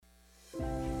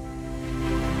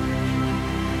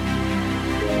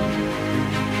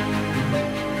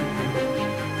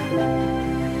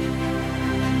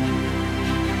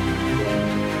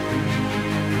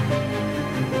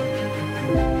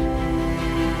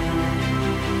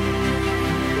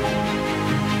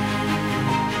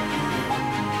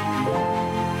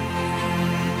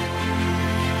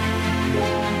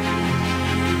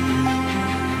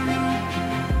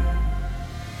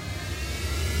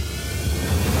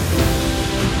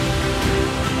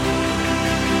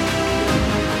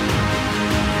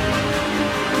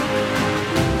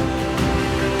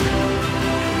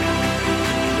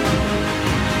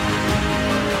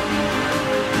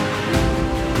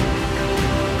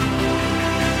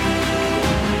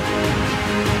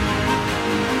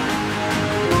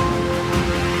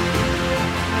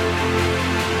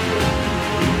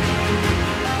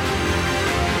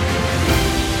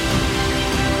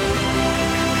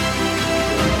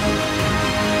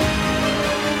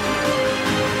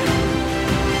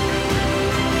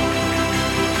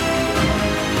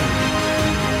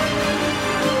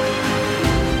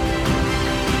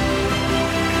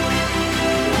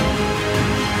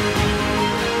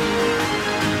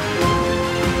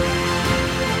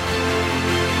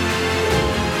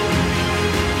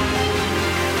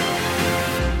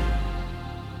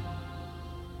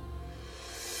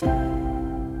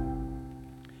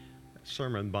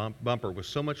sermon bumper was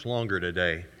so much longer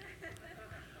today.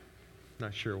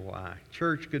 Not sure why.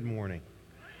 Church, good morning.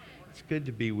 It's good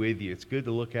to be with you. It's good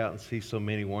to look out and see so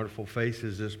many wonderful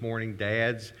faces this morning.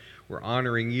 Dads, we're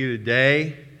honoring you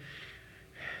today.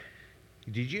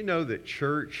 Did you know that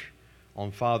church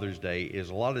on Father's Day is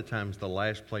a lot of times the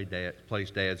last place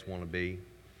dads want to be?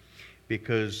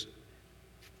 Because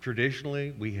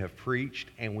traditionally we have preached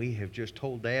and we have just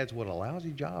told dads what a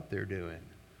lousy job they're doing.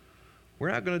 We're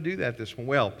not going to do that this one.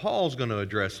 Well, Paul's going to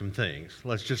address some things.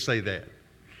 Let's just say that.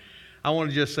 I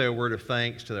want to just say a word of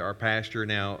thanks to our pastor.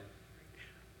 Now,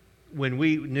 when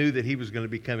we knew that he was going to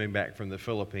be coming back from the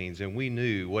Philippines and we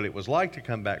knew what it was like to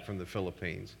come back from the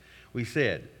Philippines, we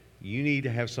said, you need to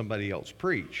have somebody else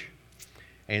preach.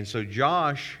 And so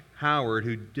Josh Howard,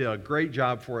 who did a great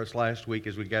job for us last week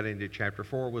as we got into chapter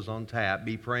 4, was on tap.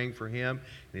 Be praying for him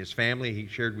and his family. He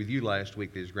shared with you last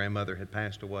week that his grandmother had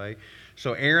passed away.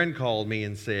 So Aaron called me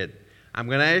and said, I'm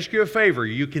going to ask you a favor.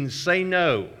 You can say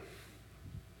no.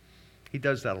 He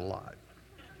does that a lot.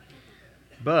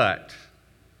 But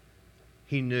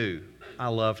he knew I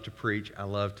love to preach, I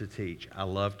love to teach, I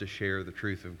love to share the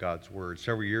truth of God's Word.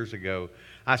 Several years ago,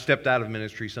 I stepped out of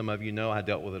ministry. Some of you know I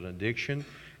dealt with an addiction,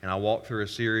 and I walked through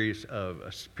a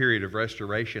period of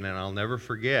restoration, and I'll never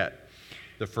forget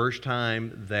the first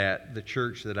time that the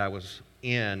church that I was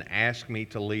in asked me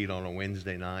to lead on a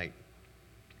Wednesday night.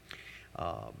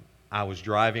 I was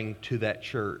driving to that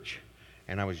church,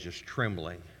 and I was just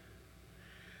trembling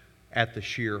at the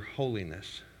sheer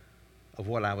holiness of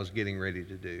what I was getting ready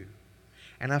to do.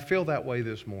 And I feel that way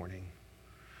this morning.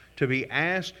 To be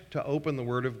asked to open the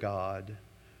Word of God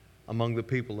among the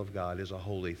people of God is a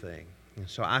holy thing. And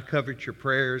so I covet your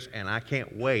prayers, and I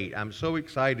can't wait. I'm so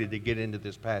excited to get into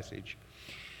this passage.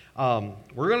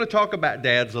 We're going to talk about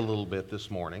dads a little bit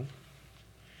this morning.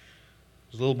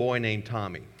 There's a little boy named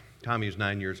Tommy. Tommy was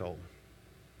 9 years old.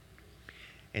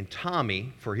 And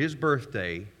Tommy, for his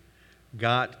birthday,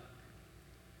 got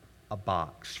a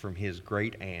box from his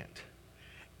great aunt.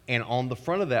 And on the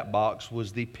front of that box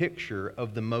was the picture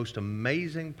of the most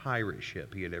amazing pirate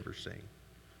ship he had ever seen.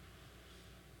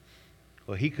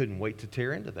 Well, he couldn't wait to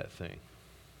tear into that thing.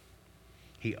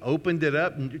 He opened it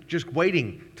up and just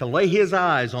waiting to lay his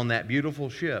eyes on that beautiful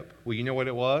ship. Well, you know what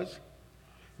it was?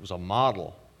 It was a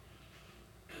model.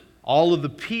 All of the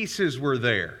pieces were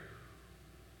there.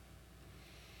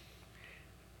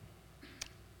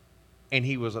 And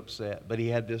he was upset, but he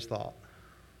had this thought.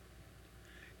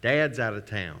 Dad's out of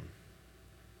town.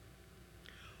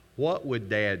 What would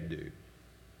Dad do?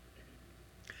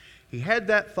 He had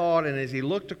that thought, and as he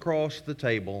looked across the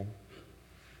table,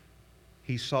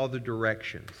 he saw the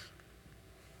directions.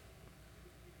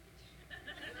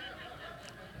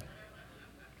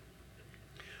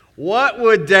 What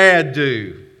would Dad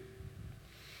do?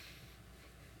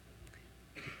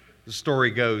 The story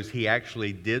goes, he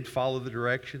actually did follow the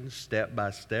directions step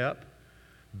by step,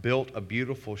 built a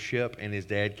beautiful ship, and his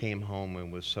dad came home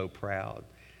and was so proud.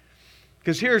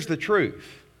 Because here's the truth.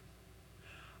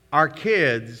 Our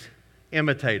kids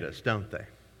imitate us, don't they?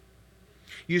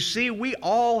 You see, we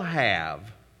all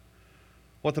have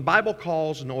what the Bible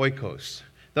calls an oikos.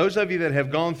 Those of you that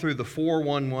have gone through the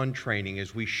 411 training,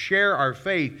 as we share our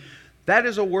faith, that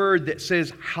is a word that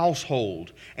says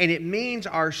household, and it means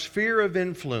our sphere of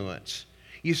influence.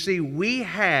 You see, we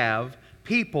have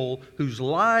people whose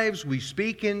lives we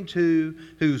speak into,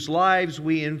 whose lives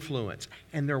we influence,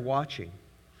 and they're watching.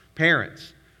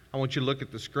 Parents, I want you to look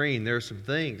at the screen. There are some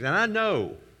things, and I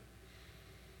know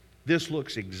this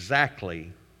looks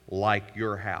exactly like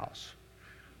your house.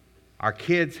 Our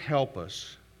kids help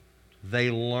us. They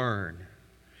learn.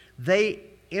 They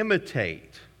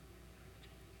imitate.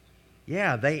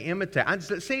 Yeah, they imitate.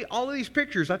 See, all of these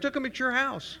pictures, I took them at your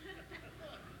house.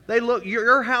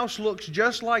 Your house looks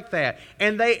just like that.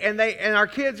 And our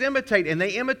kids imitate, and they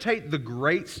imitate the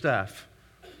great stuff.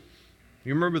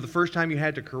 You remember the first time you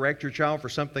had to correct your child for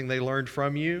something they learned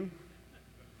from you?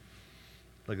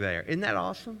 Look there. Isn't that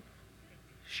awesome?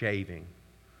 Shaving.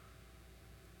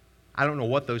 I don't know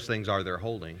what those things are they're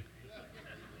holding.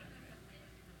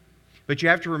 But you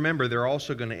have to remember they're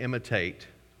also going to imitate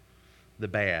the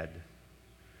bad.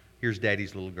 Here's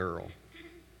Daddy's little girl.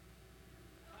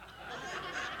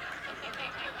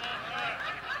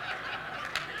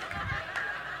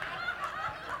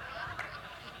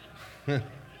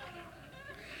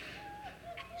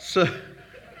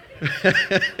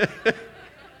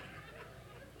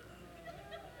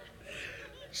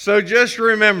 So just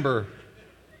remember,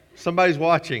 somebody's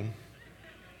watching.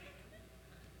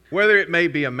 Whether it may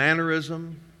be a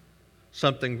mannerism,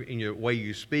 something in your way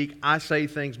you speak. I say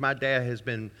things. My dad has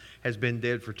been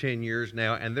dead for 10 years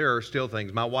now, and there are still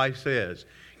things. My wife says,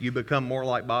 you become more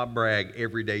like Bob Bragg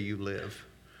every day you live.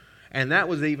 And that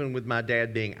was even with my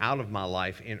dad being out of my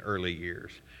life in early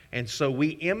years. And so we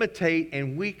imitate,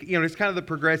 and it's kind of the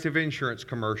Progressive Insurance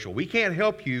commercial. We can't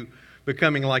help you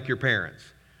becoming like your parents.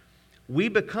 We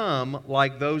become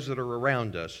like those that are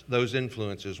around us, those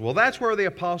influences. Well, that's where the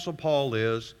Apostle Paul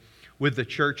is with the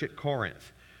church at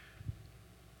Corinth.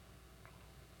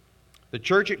 The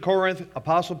church at Corinth,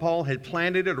 Apostle Paul had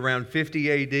planted it around 50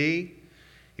 A.D.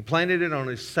 He planted it on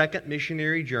his second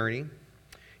missionary journey.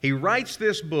 He writes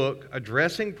this book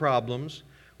addressing problems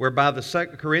whereby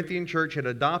the Corinthian church had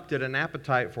adopted an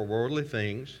appetite for worldly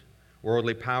things,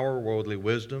 worldly power, worldly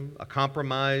wisdom, a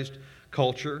compromised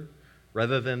culture,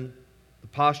 rather than the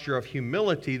posture of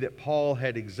humility that Paul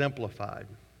had exemplified.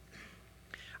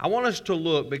 I want us to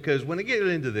look, because when I get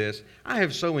into this, I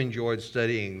have so enjoyed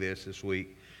studying this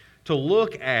week, to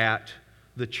look at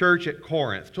the church at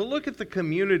Corinth, to look at the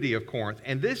community of Corinth.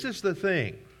 And this is the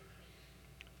thing.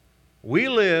 We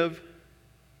live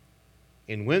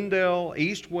in Wendell,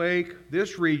 East Wake,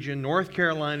 this region, North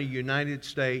Carolina, United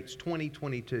States,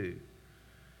 2022.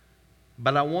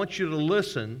 But I want you to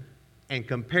listen and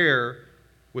compare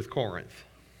with Corinth.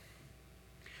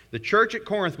 The church at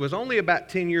Corinth was only about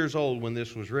 10 years old when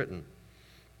this was written.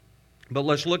 But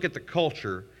let's look at the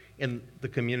culture in the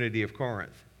community of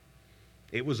Corinth.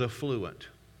 It was affluent.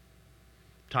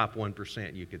 Top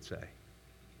 1%, you could say.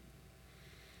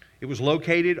 It was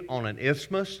located on an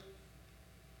isthmus.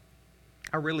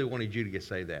 I really wanted you to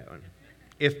say that one.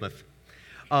 Isthmus.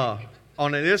 On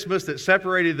an isthmus that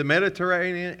separated the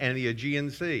Mediterranean and the Aegean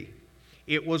Sea.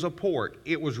 It was a port.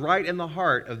 It was right in the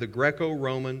heart of the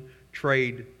Greco-Roman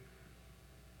trade.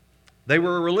 They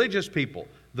were a religious people.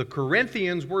 The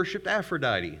Corinthians worshipped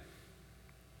Aphrodite,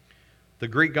 the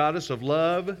Greek goddess of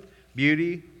love,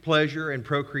 beauty, pleasure, and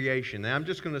procreation. Now, I'm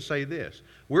just going to say this.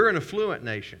 We're an affluent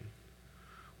nation.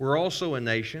 We're also a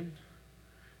nation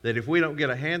that if we don't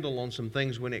get a handle on some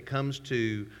things when it comes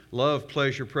to love,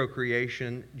 pleasure,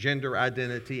 procreation, gender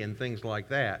identity, and things like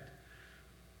that.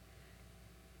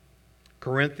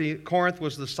 Corinth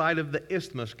was the site of the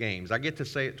Isthmus Games. I get to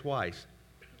say it twice.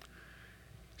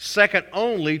 Second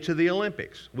only to the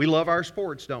Olympics. We love our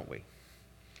sports, don't we?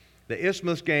 The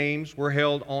Isthmus Games were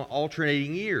held on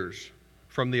alternating years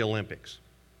from the Olympics.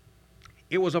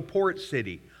 It was a port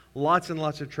city. Lots and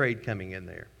lots of trade coming in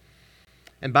there.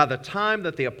 And by the time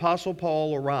that the Apostle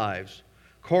Paul arrives,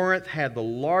 Corinth had the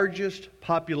largest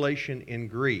population in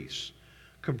Greece,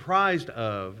 comprised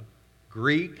of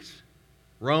Greeks,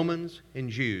 Romans, and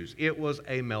Jews. It was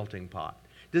a melting pot.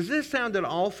 Does this sound at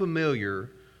all familiar?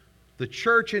 The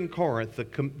church in Corinth,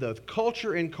 the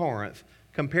culture in Corinth,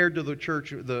 compared to the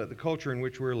church, the culture in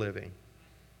which we're living.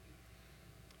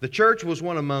 The church was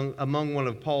among one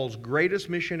of Paul's greatest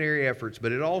missionary efforts,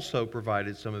 but it also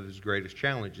provided some of his greatest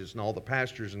challenges, and all the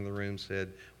pastors in the room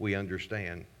said, we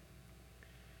understand.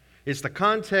 It's the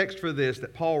context for this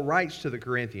that Paul writes to the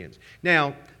Corinthians.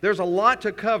 Now, there's a lot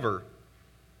to cover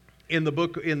in the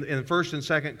book, in 1st and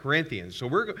 2nd Corinthians.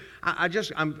 So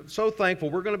I'm so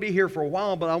thankful. We're going to be here for a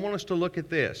while, but I want us to look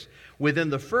at this. Within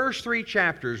the first 3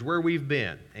 chapters where we've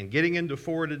been, and getting into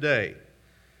 4 today,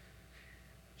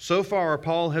 so far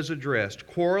Paul has addressed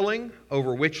quarreling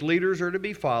over which leaders are to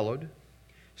be followed,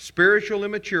 spiritual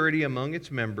immaturity among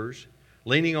its members,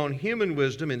 leaning on human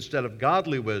wisdom instead of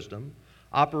godly wisdom,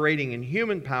 operating in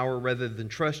human power rather than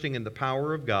trusting in the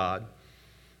power of God.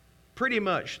 Pretty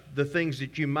much the things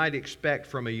that you might expect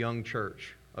from a young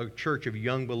church, a church of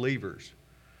young believers.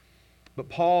 But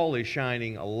Paul is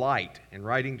shining a light and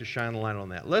writing to shine a light on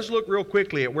that. Let's look real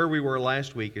quickly at where we were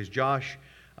last week as Josh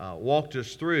walked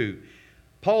us through.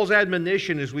 Paul's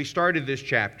admonition as we started this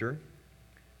chapter,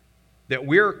 that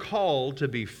we're called to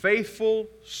be faithful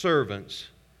servants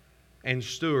and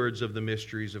stewards of the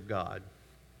mysteries of God.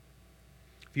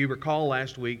 If you recall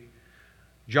last week,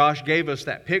 Josh gave us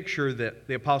that picture that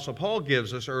the Apostle Paul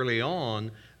gives us early on,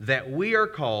 that we are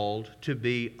called to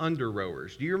be under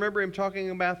rowers. Do you remember him talking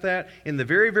about that? In the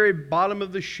very, very bottom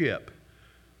of the ship,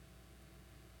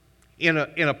 in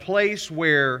a place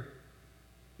where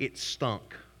it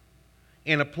stunk,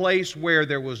 in a place where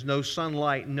there was no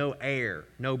sunlight, no air,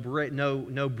 no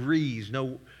breeze,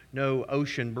 no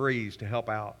ocean breeze to help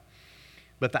out.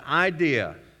 But the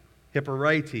idea,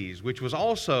 hyperetes, which was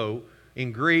also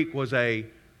in Greek was a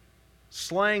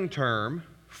slang term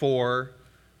for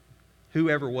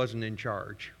whoever wasn't in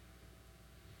charge.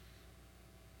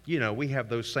 You know, we have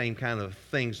those same kind of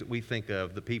things that we think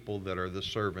of, the people that are the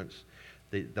servants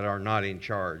that are not in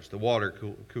charge, the water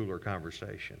cooler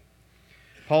conversation.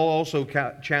 Paul also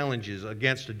challenges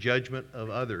against the judgment of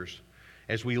others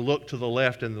as we look to the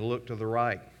left and look to the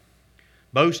right.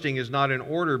 Boasting is not in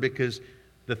order because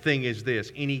the thing is this: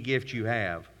 any gift you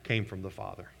have came from the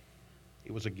Father.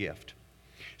 It was a gift.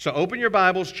 So open your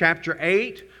Bibles, chapter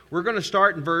 8. We're going to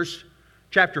start in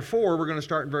chapter 4, we're going to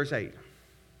start in verse 8.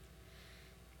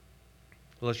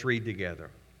 Let's read together.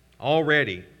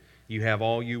 Already you have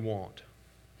all you want.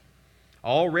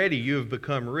 Already you have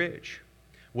become rich.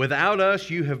 Without us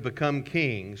you have become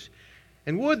kings.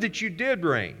 And would that you did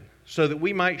reign, so that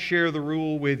we might share the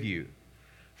rule with you.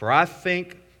 For I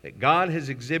think that God has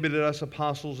exhibited us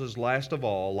apostles as last of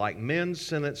all, like men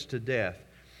sentenced to death,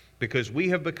 because we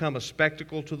have become a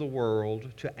spectacle to the world,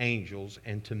 to angels,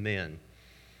 and to men.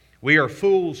 We are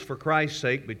fools for Christ's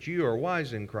sake, but you are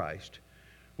wise in Christ.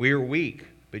 We are weak,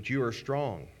 but you are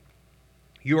strong.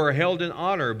 You are held in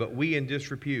honor, but we in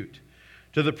disrepute.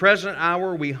 To the present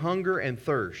hour we hunger and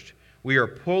thirst. We are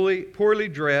poorly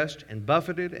dressed and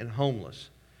buffeted and homeless.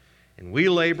 And we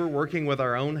labor, working with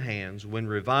our own hands. When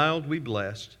reviled, we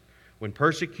bless. When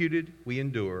persecuted, we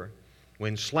endure.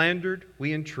 When slandered,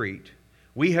 we entreat.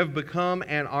 We have become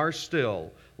and are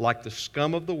still like the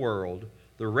scum of the world,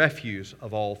 the refuse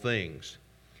of all things.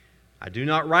 I do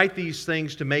not write these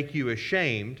things to make you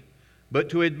ashamed, but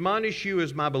to admonish you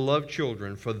as my beloved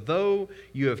children. For though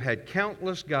you have had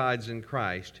countless guides in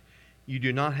Christ, you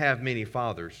do not have many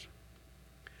fathers.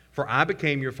 For I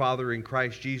became your father in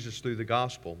Christ Jesus through the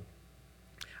gospel.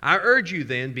 I urge you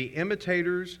then, be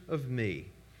imitators of me.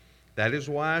 That is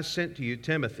why I sent to you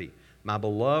Timothy, my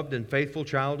beloved and faithful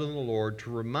child in the Lord, to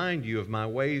remind you of my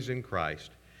ways in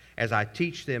Christ, as I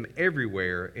teach them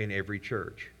everywhere in every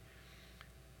church.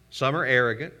 Some are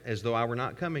arrogant, as though I were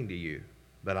not coming to you.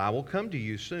 But I will come to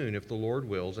you soon, if the Lord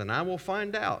wills, and I will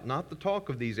find out, not the talk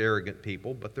of these arrogant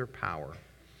people, but their power.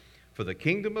 For the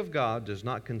kingdom of God does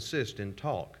not consist in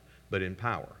talk, but in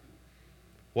power.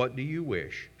 What do you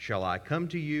wish? Shall I come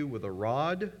to you with a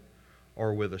rod,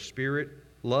 or with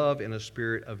love in a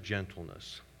spirit of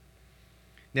gentleness?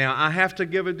 Now, I have to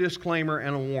give a disclaimer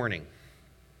and a warning.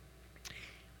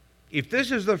 If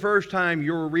this is the first time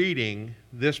you're reading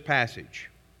this passage,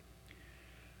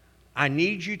 I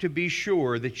need you to be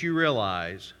sure that you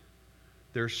realize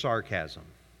there's sarcasm.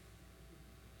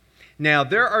 Now,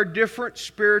 there are different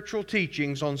spiritual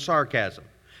teachings on sarcasm.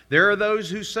 There are those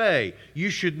who say you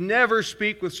should never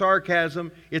speak with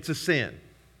sarcasm, it's a sin.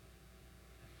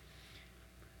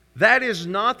 That is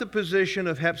not the position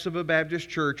of Hephzibah Baptist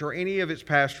Church or any of its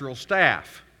pastoral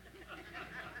staff.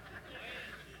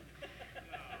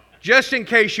 Just in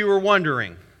case you were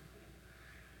wondering.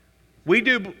 We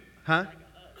do, huh?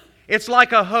 It's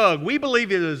like a hug. We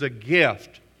believe it is a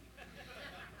gift.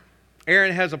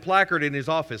 Aaron has a placard in his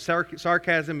office.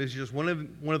 Sarcasm is just one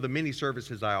of the many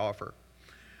services I offer.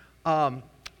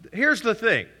 Here's the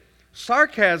thing.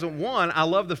 Sarcasm, one, I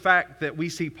love the fact that we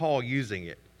see Paul using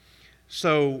it.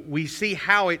 So we see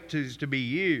how it is to be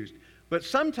used. But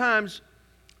sometimes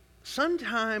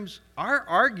our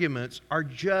arguments are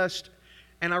just,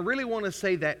 and I really want to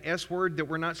say that S word that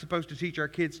we're not supposed to teach our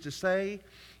kids to say.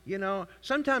 You know,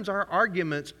 sometimes our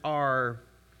arguments are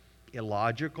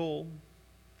illogical,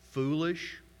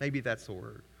 foolish. Maybe that's the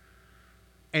word.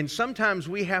 And sometimes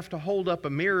we have to hold up a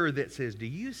mirror that says, do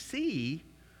you see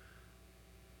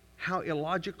how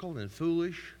illogical and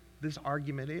foolish this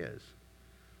argument is?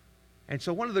 And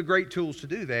so one of the great tools to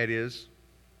do that is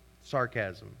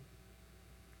sarcasm.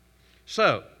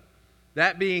 So,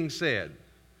 that being said,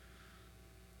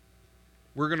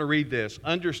 we're going to read this,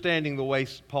 understanding the way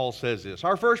Paul says this.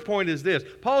 Our first point is this.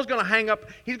 Paul's going to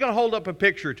he's going to hold up a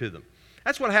picture to them.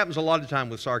 That's what happens a lot of time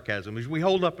with sarcasm, is we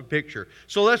hold up a picture.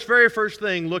 So let's very first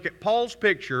thing look at Paul's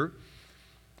picture,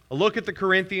 a look at the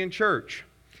Corinthian church.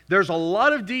 There's a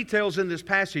lot of details in this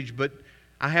passage, but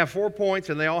I have 4 points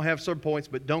and they all have sub-points,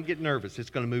 but don't get nervous. It's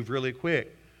going to move really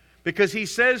quick. Because he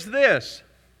says this,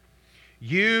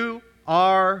 you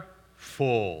are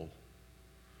full.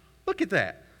 Look at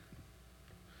that.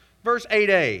 Verse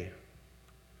 8a.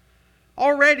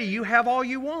 Already you have all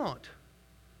you want.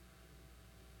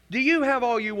 Do you have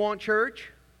all you want,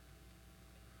 church?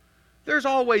 There's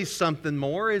always something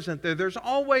more, isn't there? There's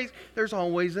always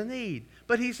a need.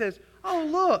 But he says, oh,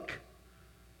 look,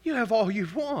 you have all you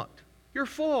want. You're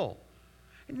full.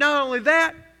 And not only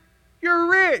that, you're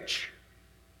rich.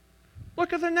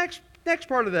 Look at the next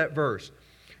part of that verse.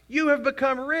 You have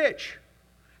become rich.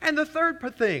 And the third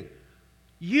thing,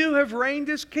 you have reigned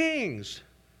as kings.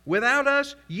 Without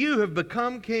us, you have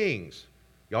become kings.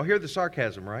 Y'all hear the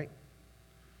sarcasm, right?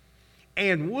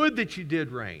 And would that you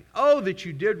did reign. Oh, that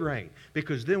you did reign.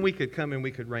 Because then we could come and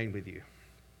we could reign with you.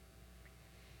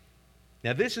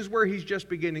 Now, this is where he's just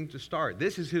beginning to start.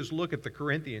 This is his look at the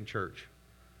Corinthian church.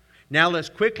 Now, let's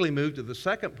quickly move to the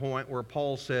second point where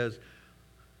Paul says,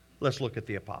 let's look at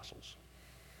the apostles.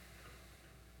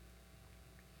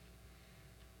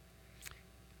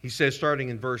 He says, starting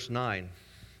in verse 9,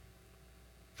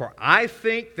 "For I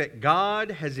think that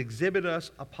God has exhibited us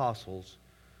apostles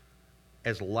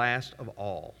as last of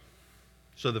all."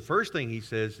 So the first thing he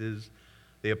says is,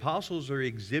 the apostles are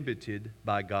exhibited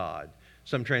by God.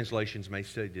 Some translations may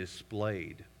say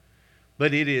displayed.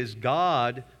 But it is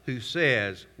God who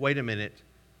says, wait a minute,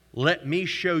 let me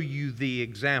show you the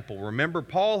example. Remember,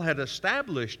 Paul had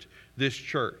established this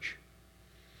church.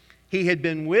 He had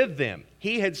been with them.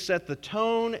 He had set the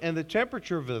tone and the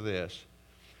temperature of this.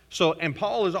 And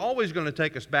Paul is always going to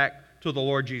take us back to the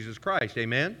Lord Jesus Christ.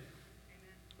 Amen?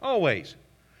 Always.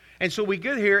 And so we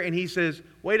get here and he says,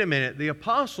 wait a minute, the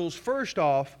apostles, first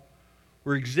off,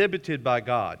 were exhibited by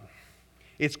God.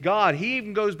 It's God. He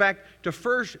even goes back to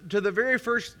the very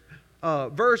first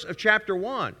verse of chapter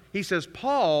 1. He says,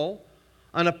 Paul,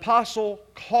 an apostle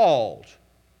called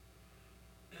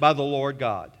by the Lord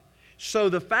God. So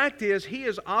the fact is, he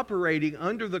is operating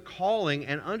under the calling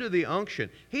and under the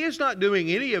unction. He is not doing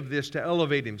any of this to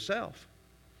elevate himself.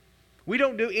 We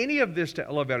don't do any of this to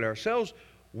elevate ourselves.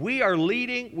 We are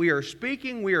leading, we are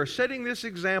speaking, we are setting this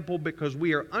example because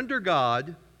we are under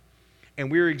God and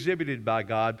we are exhibited by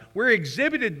God. We're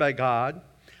exhibited by God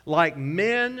like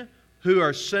men who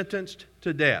are sentenced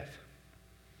to death.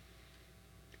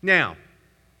 Now,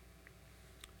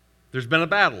 there's been a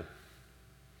battle.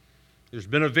 There's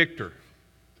been a victor.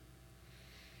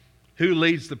 Who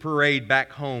leads the parade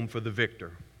back home for the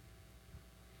victor?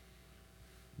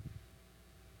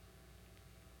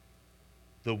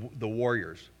 The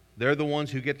warriors. They're the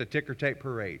ones who get the ticker tape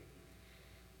parade.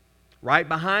 Right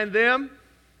behind them,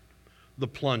 the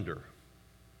plunder.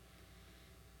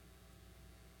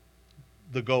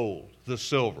 The gold, the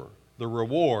silver, the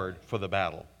reward for the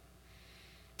battle.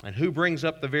 And who brings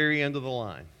up the very end of the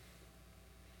line?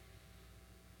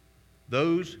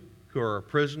 Those who are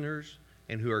prisoners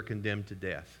and who are condemned to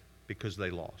death because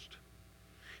they lost.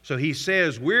 So he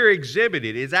says we're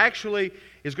exhibited. It actually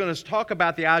is going to talk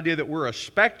about the idea that we're a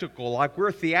spectacle, like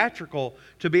we're theatrical,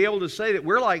 to be able to say that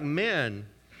we're like men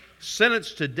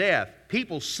sentenced to death.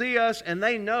 People see us and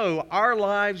they know our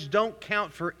lives don't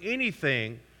count for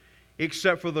anything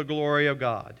except for the glory of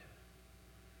God.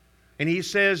 And he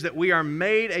says that we are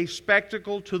made a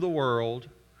spectacle to the world,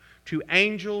 to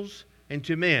angels, and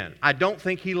to men. I don't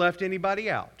think he left anybody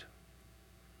out.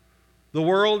 The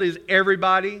world is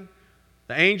everybody.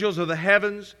 The angels are the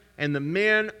heavens, and the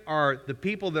men are the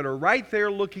people that are right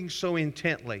there looking so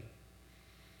intently.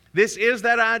 This is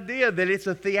that idea that it's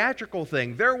a theatrical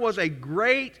thing. There was a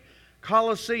great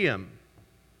Colosseum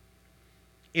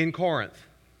in Corinth.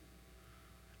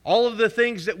 All of the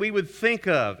things that we would think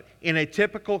of in a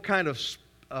typical kind of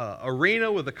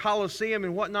arena with a Colosseum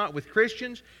and whatnot with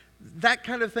Christians, that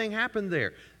kind of thing happened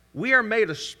there. We are made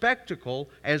a spectacle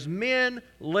as men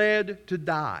led to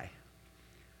die.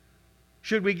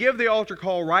 Should we give the altar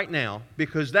call right now?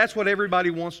 Because that's what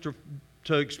everybody wants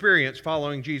to experience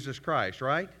following Jesus Christ,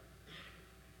 right?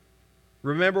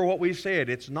 Remember what we said.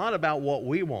 It's not about what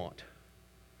we want.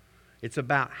 It's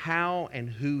about how and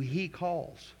who He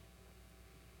calls.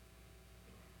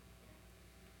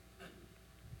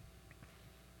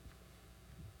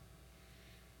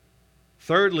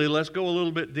 Thirdly, let's go a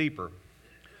little bit deeper.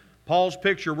 Paul's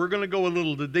picture, we're going to go a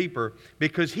little deeper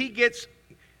because he gets,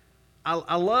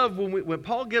 I love when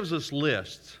Paul gives us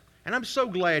lists, and I'm so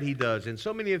glad he does in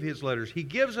so many of his letters. He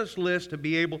gives us lists to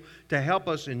be able to help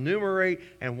us enumerate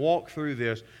and walk through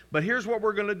this. But here's what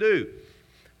we're going to do.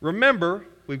 Remember,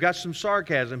 we've got some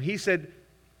sarcasm. He said,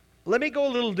 let me go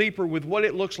a little deeper with what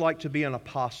it looks like to be an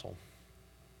apostle.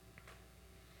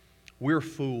 We're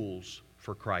fools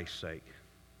for Christ's sake.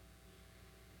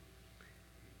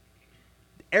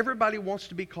 Everybody wants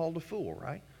to be called a fool,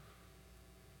 right?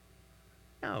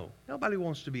 No, nobody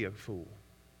wants to be a fool.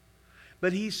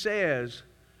 But he says,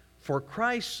 for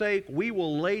Christ's sake, we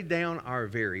will lay down our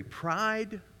very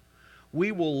pride.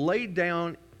 We will lay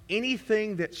down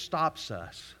anything that stops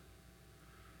us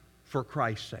for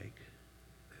Christ's sake.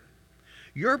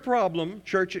 Your problem,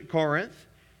 church at Corinth,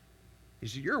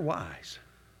 is that you're wise.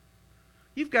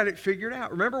 You've got it figured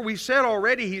out. Remember, we said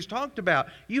already, he's talked about,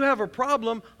 you have a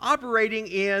problem operating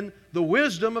in the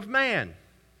wisdom of man.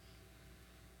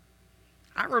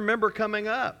 I remember coming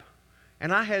up,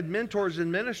 and I had mentors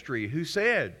in ministry who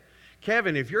said,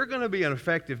 Kevin, if you're going to be an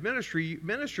effective minister,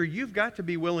 you've got to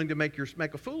be willing to make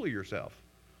a fool of yourself.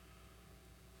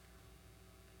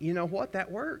 You know what?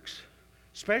 That works,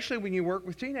 especially when you work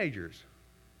with teenagers.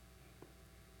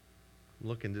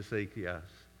 Looking to see, yes.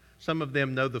 Some of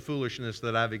them know the foolishness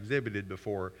that I've exhibited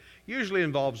before. Usually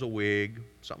involves a wig,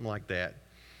 something like that.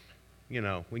 You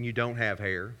know, when you don't have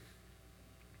hair.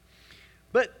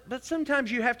 But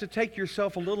sometimes you have to take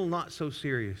yourself a little not so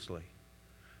seriously.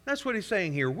 That's what he's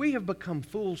saying here. We have become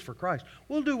fools for Christ.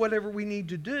 We'll do whatever we need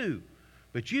to do.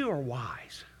 But you are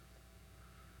wise.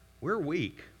 We're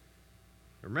weak.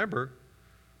 Remember,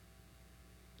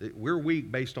 that we're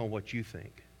weak based on what you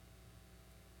think.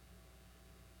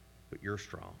 But you're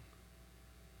strong.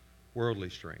 Worldly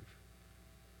strength.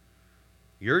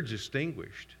 You're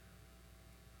distinguished.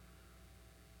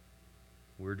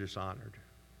 We're dishonored.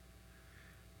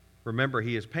 Remember,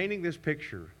 he is painting this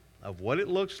picture of what it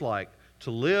looks like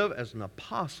to live as an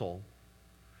apostle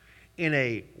in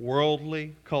a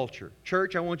worldly culture.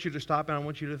 Church, I want you to stop and I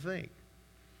want you to think.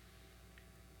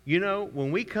 You know,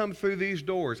 when we come through these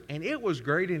doors, and it was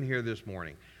great in here this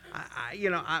morning.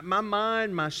 My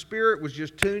mind, my spirit was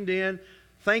just tuned in.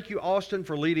 Thank you, Austin,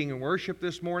 for leading in worship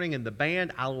this morning. And the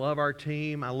band, I love our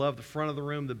team. I love the front of the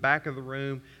room, the back of the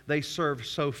room. They serve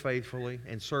so faithfully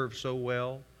and serve so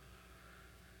well.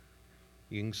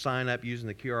 You can sign up using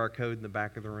the QR code in the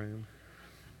back of the room.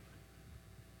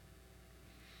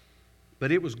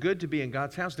 But it was good to be in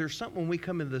God's house. There's something when we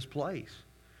come into this place.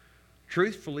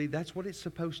 Truthfully, that's what it's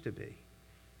supposed to be.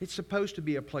 It's supposed to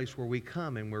be a place where we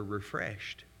come and we're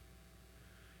refreshed.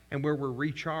 And where we're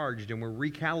recharged and we're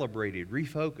recalibrated,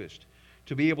 refocused,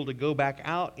 to be able to go back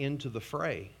out into the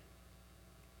fray.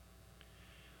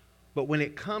 But when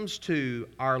it comes to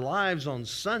our lives on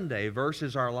Sunday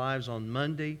versus our lives on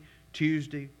Monday,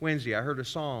 Tuesday, Wednesday, I heard a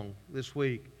song this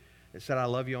week that said, I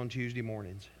love you on Tuesday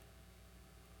mornings.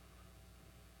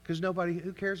 Because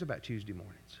who cares about Tuesday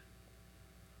mornings?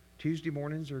 Tuesday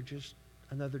mornings are just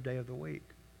another day of the week.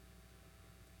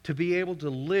 To be able to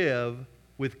live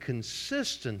with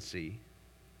consistency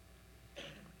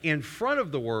in front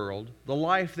of the world, the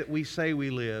life that we say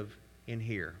we live in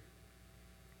here.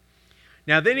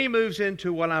 Now then he moves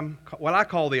into what I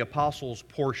call the apostles'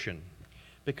 portion,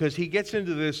 because he gets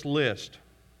into this list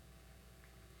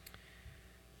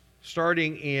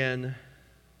starting in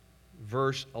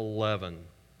verse 11.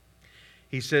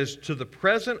 He says, to the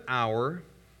present hour,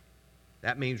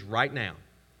 that means right now.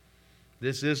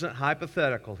 This isn't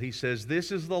hypothetical. He says,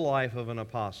 this is the life of an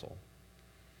apostle.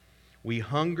 We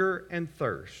hunger and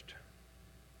thirst.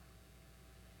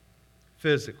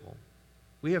 Physical.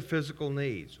 We have physical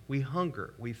needs. We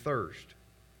hunger. We thirst.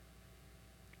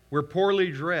 We're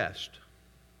poorly dressed.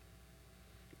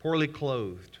 Poorly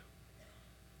clothed.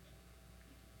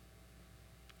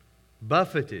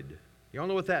 Buffeted. You all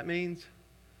know what that means?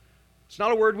 It's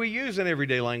not a word we use in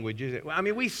everyday language, is it? I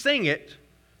mean, we sing it,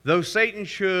 though Satan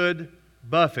should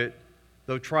buffet,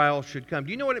 though trials should come.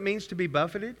 Do you know what it means to be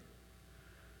buffeted?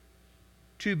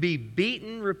 To be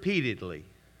beaten repeatedly.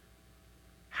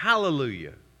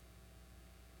 Hallelujah.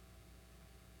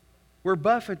 We're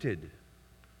buffeted.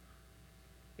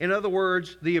 In other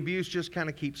words, the abuse just kind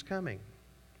of keeps coming.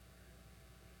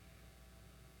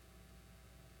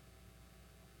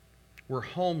 We're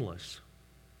homeless.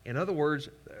 In other words,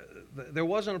 there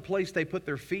wasn't a place they put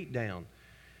their feet down.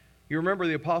 You remember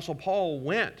the Apostle Paul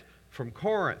went from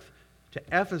Corinth to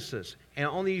Ephesus, and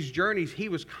on these journeys he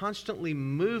was constantly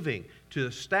moving to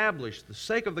establish the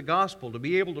sake of the gospel, to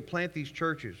be able to plant these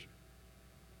churches.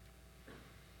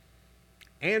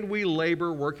 And we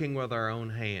labor working with our own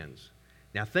hands.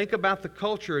 Now think about the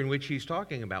culture in which he's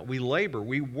talking about. We labor,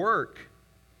 we work.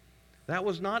 That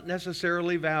was not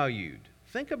necessarily valued.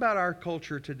 Think about our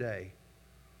culture today.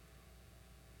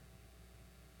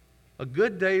 A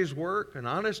good day's work, an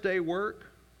honest day's work,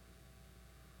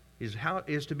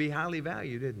 is to be highly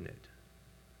valued, isn't it?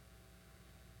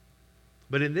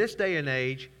 But in this day and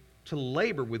age, to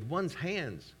labor with one's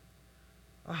hands,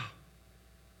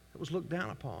 it was looked down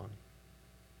upon.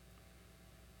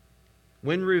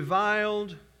 When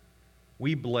reviled,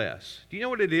 we bless. Do you know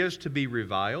what it is to be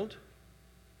reviled?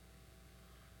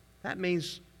 That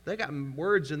means they got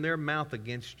words in their mouth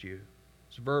against you.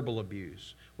 It's verbal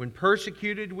abuse. When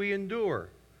persecuted, we endure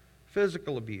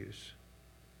physical abuse.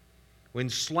 When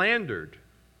slandered,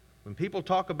 when people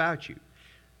talk about you,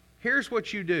 here's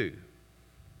what you do.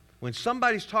 When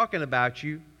somebody's talking about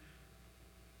you,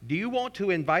 do you want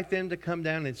to invite them to come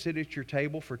down and sit at your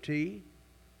table for tea?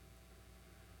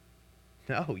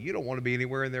 No, you don't want to be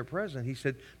anywhere in their presence. He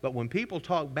said, but when people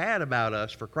talk bad about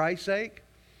us for Christ's sake,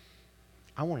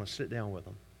 I want to sit down with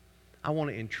them. I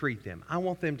want to entreat them. I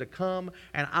want them to come,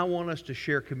 and I want us to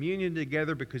share communion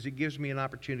together because it gives me an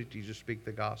opportunity to speak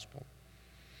the gospel.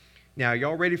 Now,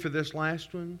 y'all ready for this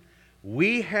last one?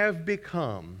 We have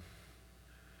become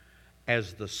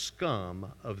as the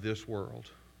scum of this world,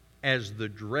 as the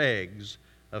dregs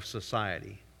of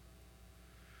society.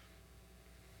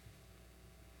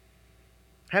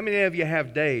 How many of you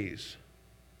have days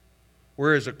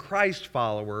where, as a Christ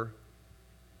follower,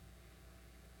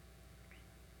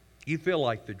 you feel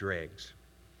like the dregs?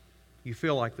 You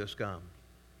feel like the scum.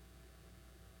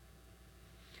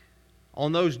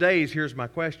 On those days, here's my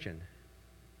question.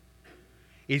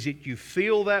 Is it you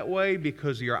feel that way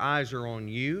because your eyes are on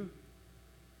you?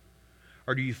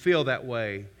 Or do you feel that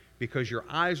way because your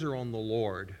eyes are on the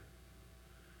Lord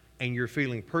and you're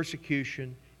feeling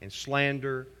persecution and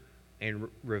slander and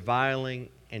reviling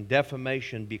and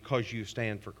defamation because you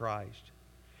stand for Christ?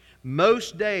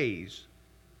 Most days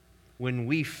when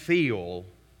we feel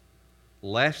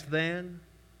less than,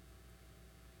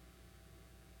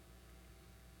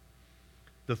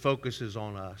 the focus is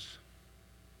on us.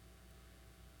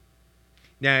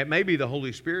 Now, it may be the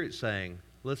Holy Spirit saying,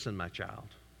 listen, my child,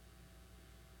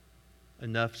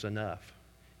 enough's enough.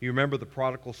 You remember the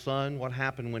prodigal son? What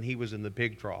happened when he was in the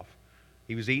pig trough?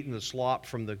 He was eating the slop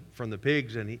from the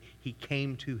pigs, and he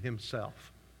came to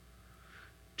himself.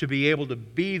 To be able to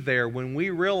be there when we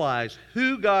realize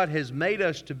who God has made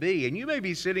us to be. And you may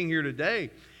be sitting here today,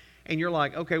 and you're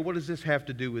like, okay, what does this have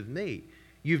to do with me?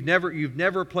 You've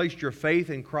never placed your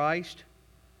faith in Christ.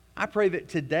 I pray that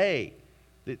today,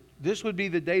 that this would be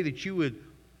the day that you would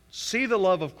see the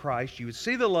love of Christ, you would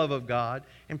see the love of God,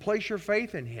 and place your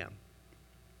faith in Him.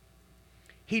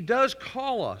 He does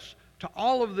call us to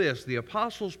all of this, the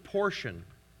apostles' portion.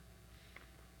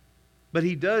 But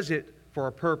He does it for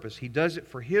a purpose. He does it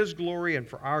for His glory and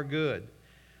for our good.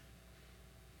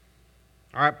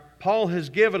 All right, Paul has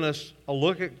given us a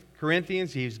look at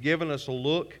Corinthians. He's given us a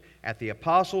look at the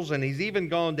apostles, and he's even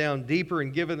gone down deeper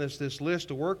and given us this list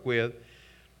to work with.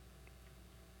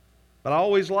 But I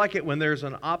always like it when there's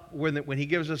when he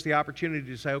gives us the opportunity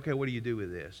to say, okay, what do you do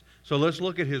with this? So let's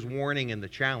look at his warning and the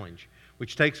challenge,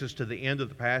 which takes us to the end of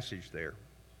the passage there.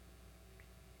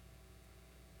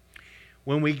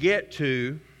 When we get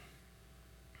to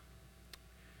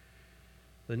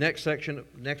the next section,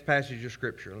 next passage of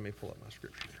Scripture, let me pull up my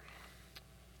Scripture here.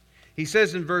 He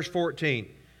says in verse 14,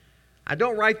 I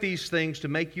don't write these things to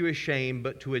make you ashamed,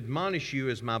 but to admonish you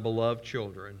as my beloved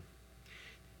children.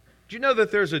 Do you know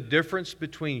that there's a difference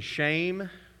between shame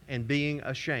and being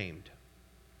ashamed?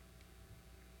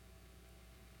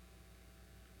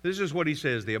 This is what he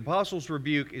says. The apostles'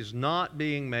 rebuke is not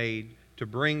being made to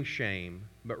bring shame,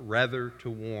 but rather to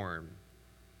warn.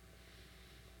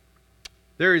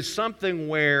 There is something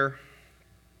where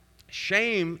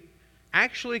shame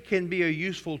actually can be a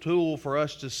useful tool for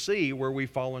us to see where we've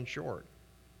fallen short.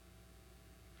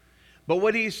 But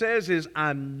what he says is,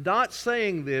 I'm not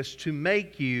saying this to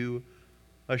make you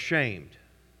ashamed.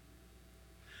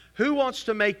 Who wants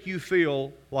to make you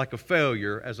feel like a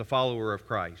failure as a follower of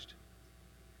Christ?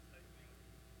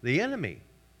 The enemy.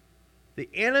 The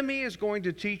enemy is going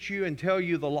to teach you and tell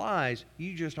you the lies.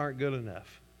 You just aren't good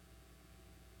enough.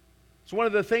 It's one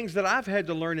of the things that I've had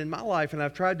to learn in my life, and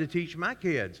I've tried to teach my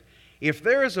kids. If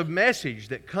there is a message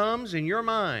that comes in your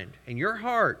mind and your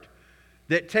heart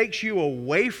that takes you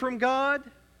away from God,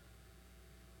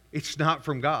 it's not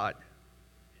from God.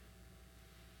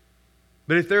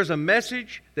 But if there's a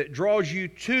message that draws you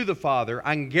to the Father,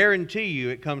 I can guarantee you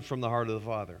it comes from the heart of the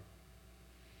Father.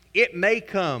 It may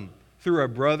come through a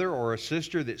brother or a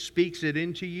sister that speaks it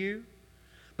into you,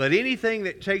 but anything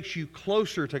that takes you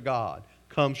closer to God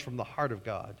comes from the heart of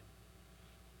God.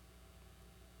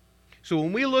 So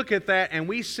when we look at that and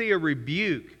we see a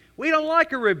rebuke, we don't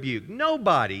like a rebuke.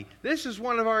 Nobody. This is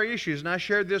one of our issues, and I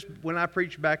shared this when I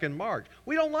preached back in March.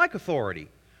 We don't like authority.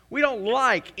 We don't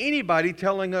like anybody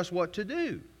telling us what to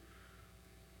do.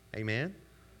 Amen?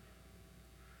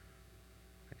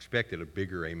 I expected a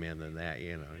bigger amen than that,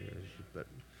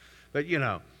 But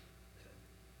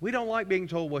we don't like being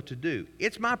told what to do.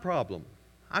 It's my problem.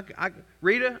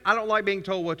 Rita, I don't like being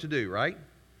told what to do, right?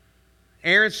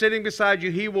 Aaron's sitting beside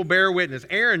you. He will bear witness.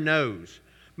 Aaron knows.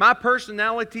 My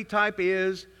personality type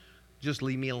is, just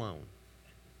leave me alone.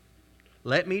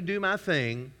 Let me do my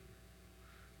thing.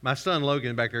 My son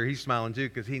Logan back there, he's smiling too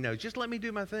because he knows, just let me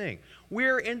do my thing.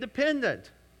 We're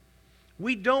independent.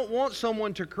 We don't want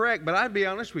someone to correct, but I'd be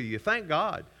honest with you, thank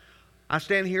God. I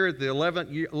stand here at the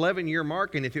 11-year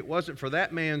mark, and if it wasn't for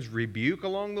that man's rebuke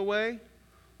along the way,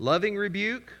 loving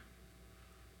rebuke,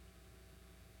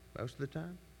 most of the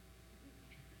time,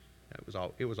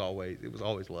 it was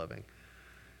always loving.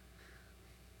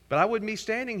 But I wouldn't be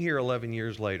standing here 11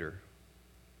 years later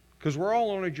because we're all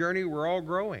on a journey, we're all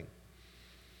growing.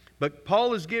 But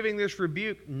Paul is giving this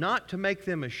rebuke not to make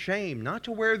them ashamed, not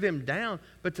to wear them down,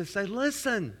 but to say,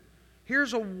 listen,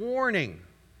 Here's a warning.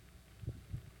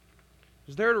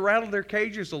 It's there to rattle their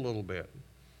cages a little bit.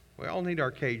 We all need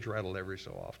our cage rattled every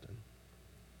so often.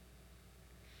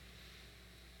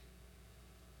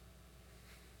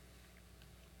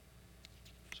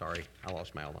 Sorry, I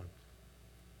lost my outline.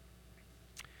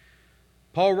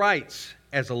 Paul writes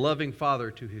as a loving father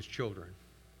to his children.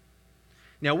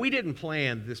 Now, we didn't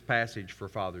plan this passage for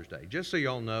Father's Day. Just so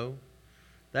y'all know,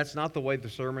 that's not the way the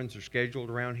sermons are scheduled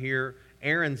around here.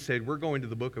 Aaron said, we're going to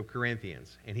the book of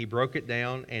Corinthians. And he broke it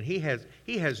down, and he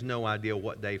has no idea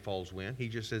what day falls when. He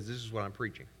just says, this is what I'm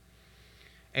preaching.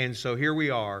 And so here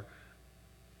we are.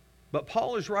 But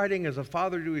Paul is writing as a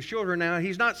father to his children. Now,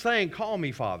 he's not saying, call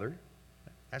me Father.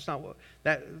 That's not what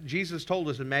Jesus told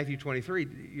us in Matthew 23.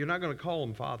 You're not going to call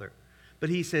him Father. But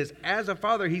he says, as a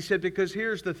father, he said, because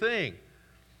here's the thing.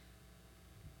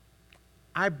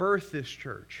 I birthed this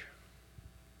church.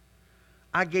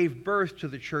 I gave birth to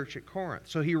the church at Corinth.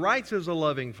 So he writes as a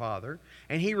loving father,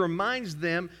 and he reminds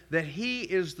them that he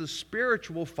is the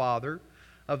spiritual father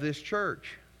of this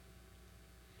church.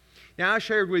 Now, I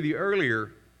shared with you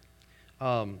earlier,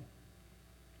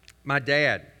 my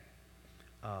dad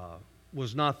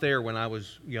was not there when I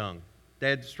was young.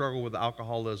 Dad struggled with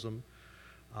alcoholism,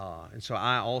 and so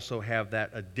I also have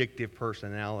that addictive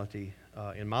personality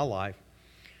in my life.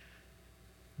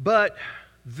 But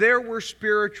there were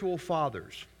spiritual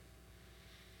fathers.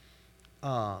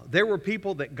 There were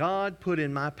people that God put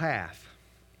in my path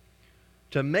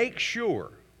to make sure.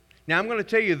 Now, I'm going to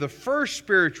tell you, the first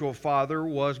spiritual father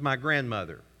was my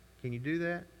grandmother. Can you do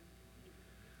that?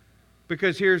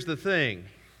 Because here's the thing.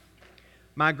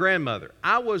 My grandmother,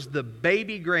 I was the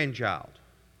baby grandchild.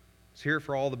 It's here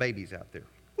for all the babies out there.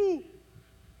 Woo.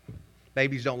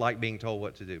 Babies don't like being told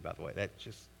what to do, by the way. That's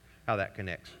just how that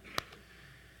connects.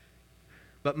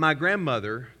 But my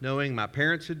grandmother, knowing my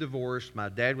parents had divorced, my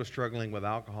dad was struggling with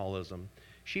alcoholism,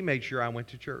 she made sure I went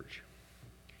to church.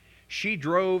 She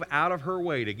drove out of her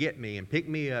way to get me and pick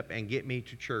me up and get me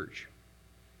to church.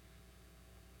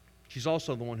 She's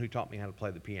also the one who taught me how to play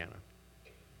the piano.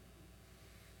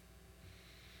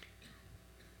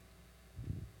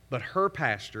 But her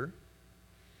pastor,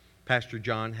 Pastor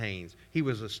John Haynes, he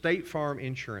was a State Farm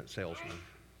insurance salesman,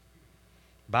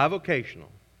 bivocational.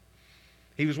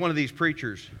 He was one of these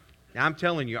preachers. Now, I'm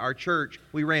telling you, our church,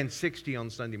 we ran 60 on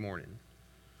Sunday morning.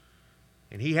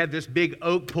 And he had this big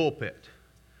oak pulpit.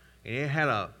 And it had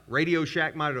a Radio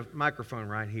Shack microphone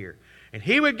right here. And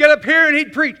he would get up here and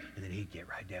he'd preach. And then he'd get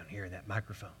right down here in that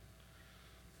microphone.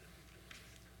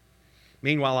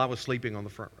 Meanwhile, I was sleeping on the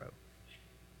front row.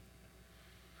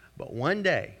 But one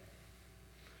day,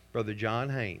 Brother John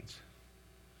Haynes,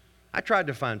 I tried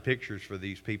to find pictures for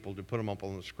these people to put them up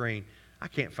on the screen. I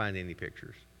can't find any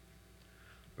pictures.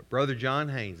 But Brother John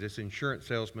Haynes, this insurance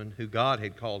salesman who God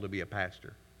had called to be a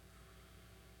pastor,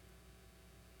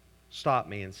 stopped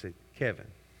me and said, Kevin,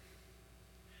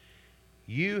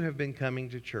 you have been coming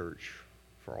to church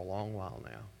for a long while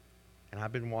now, and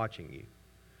I've been watching you.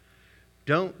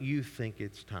 Don't you think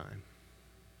it's time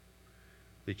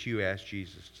that you ask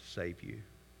Jesus to save you?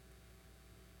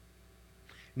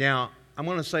 Now, I'm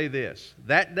going to say this.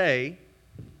 That day,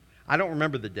 I don't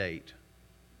remember the date,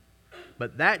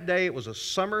 but that day it was a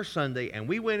summer Sunday, and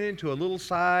we went into a little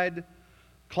side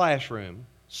classroom.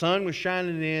 Sun was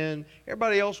shining in.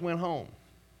 Everybody else went home.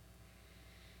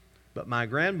 But my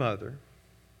grandmother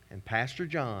and Pastor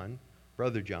John,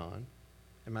 Brother John,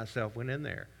 and myself went in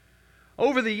there.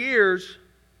 Over the years,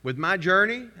 with my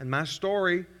journey and my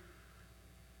story,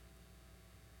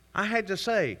 I had to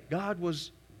say, God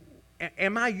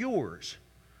am I yours?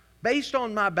 Based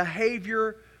on my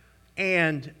behavior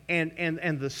and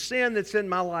the sin that's in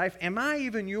my life, am I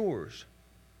even yours?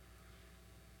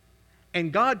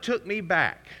 And God took me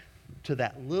back to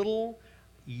that little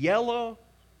yellow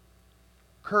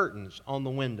curtains on the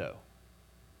window.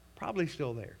 Probably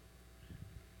still there.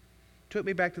 Took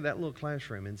me back to that little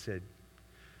classroom and said,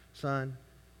 son,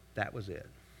 that was it.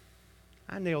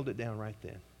 I nailed it down right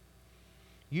then.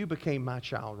 You became my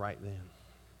child right then.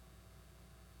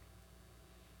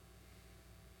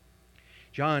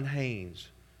 John Haynes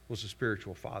was a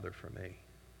spiritual father for me.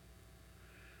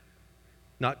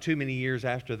 Not too many years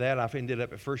after that, I ended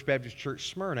up at First Baptist Church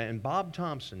Smyrna, and Bob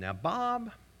Thompson. Now,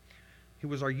 Bob, he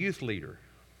was our youth leader,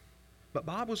 but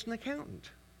Bob was an accountant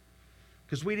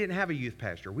because we didn't have a youth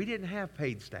pastor. We didn't have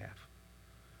paid staff.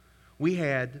 We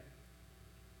had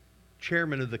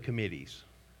chairman of the committees.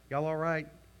 Y'all all right?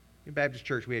 In Baptist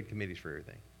Church, we had committees for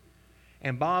everything.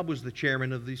 And Bob was the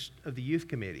chairman of the youth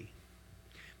committee.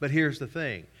 But here's the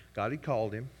thing. God had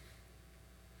called him.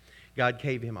 God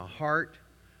gave him a heart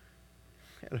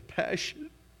and a passion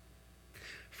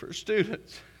for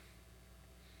students.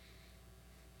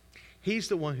 He's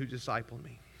the one who discipled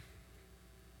me.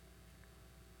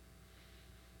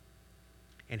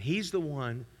 And He's the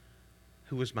one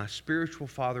who was my spiritual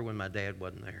father when my dad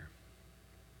wasn't there.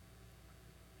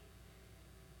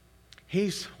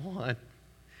 He's the one.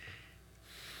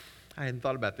 I hadn't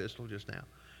thought about this till just now.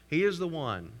 He is the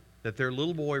one that their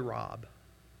little boy, Rob,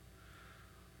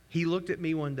 he looked at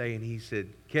me one day and he said,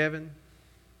 Kevin,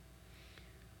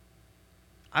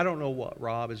 I don't know what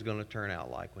Rob is going to turn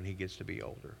out like when he gets to be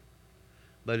older.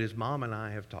 But his mom and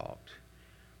I have talked.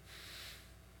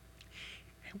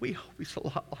 And we hope he's a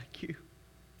lot like you.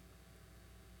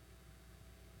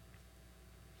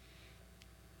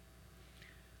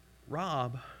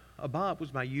 Bob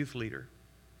was my youth leader.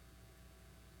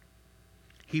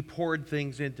 He poured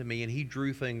things into me and he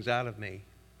drew things out of me.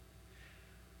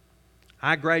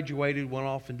 I graduated, went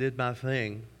off and did my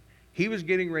thing. He was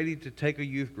getting ready to take a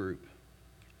youth group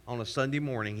on a Sunday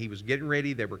morning. He was getting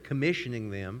ready. They were commissioning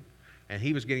them. And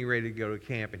he was getting ready to go to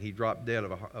camp. And he dropped dead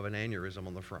of an aneurysm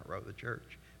on the front row of the church.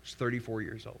 He was 34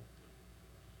 years old.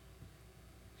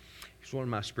 He's one of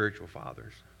my spiritual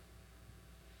fathers.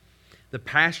 The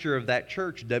pastor of that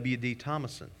church, W.D.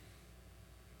 Thomason,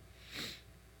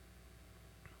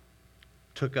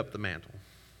 took up the mantle.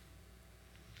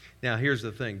 Now, here's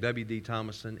the thing. W.D.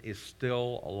 Thomason is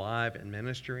still alive and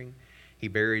ministering. He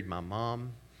buried my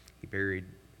mom. He buried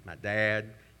my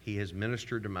dad. He has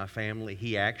ministered to my family.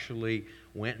 He actually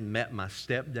went and met my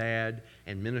stepdad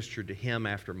and ministered to him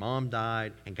after Mom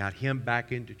died and got him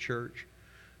back into church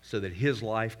so that his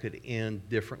life could end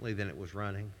differently than it was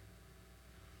running.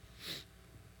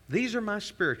 These are my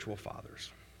spiritual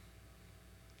fathers.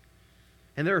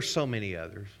 And there are so many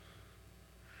others.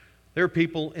 There are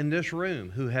people in this room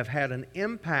who have had an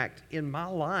impact in my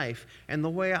life and the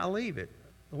way I live it.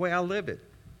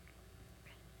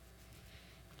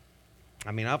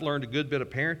 I mean, I've learned a good bit of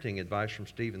parenting advice from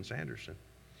Steven Sanderson.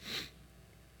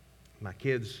 My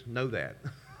kids know that.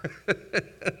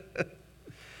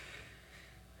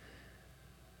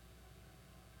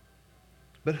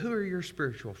 But who are your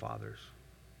spiritual fathers?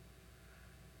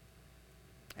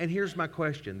 And here's my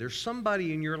question. There's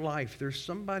somebody in your life, there's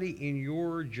somebody in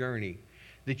your journey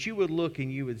that you would look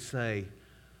and you would say,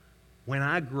 when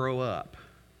I grow up,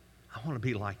 I want to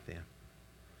be like them.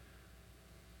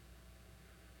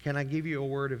 Can I give you a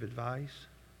word of advice?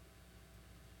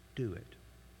 Do it.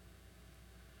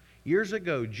 Years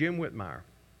ago, Jim Whitmire.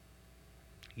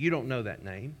 You don't know that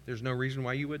name. There's no reason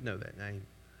why you would know that name.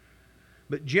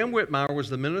 But Jim Whitmire was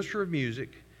the minister of music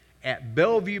at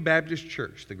Bellevue Baptist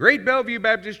Church, the great Bellevue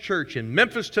Baptist Church in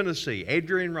Memphis, Tennessee.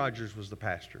 Adrian Rogers was the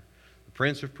pastor, the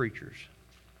prince of preachers.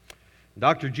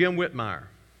 Dr. Jim Whitmire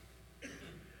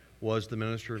was the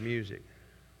minister of music.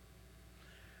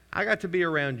 I got to be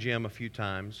around Jim a few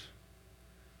times.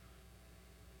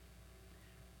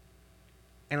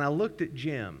 And I looked at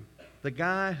Jim, the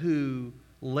guy who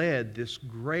led this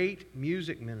great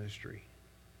music ministry,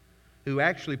 who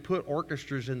actually put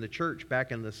orchestras in the church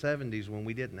back in the 70s when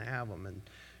we didn't have them, and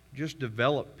just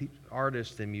developed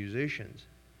artists and musicians.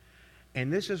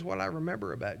 And this is what I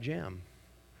remember about Jim.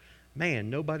 Man,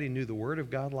 nobody knew the Word of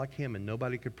God like him, and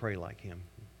nobody could pray like him.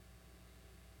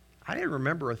 I didn't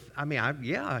remember,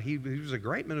 he was a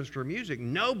great minister of music.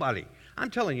 I'm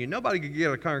telling you, nobody could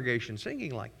get a congregation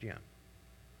singing like Jim.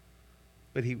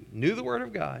 But he knew the Word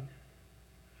of God,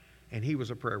 and he was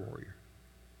a prayer warrior.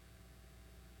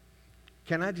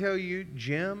 Can I tell you,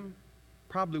 Jim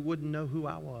probably wouldn't know who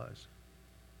I was.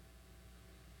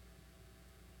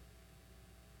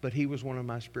 But he was one of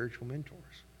my spiritual mentors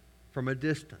from a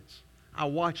distance. I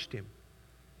watched him.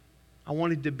 I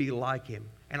wanted to be like him.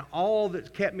 And all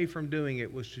that kept me from doing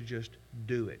it was to just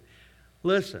do it.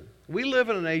 Listen, we live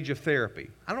in an age of therapy.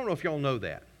 I don't know if y'all know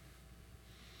that.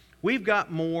 We've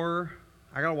got more,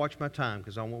 I got to watch my time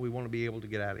because we want to be able to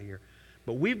get out of here.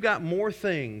 But we've got more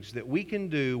things that we can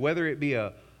do, whether it be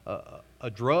a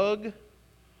drug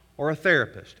or a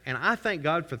therapist. And I thank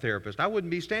God for therapists. I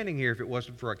wouldn't be standing here if it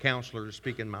wasn't for a counselor to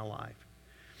speak in my life.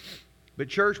 But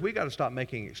church, we got to stop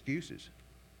making excuses.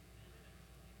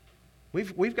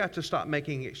 We've got to stop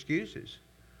making excuses.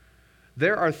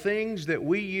 There are things that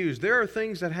we use. There are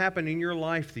things that happen in your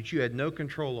life that you had no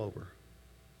control over.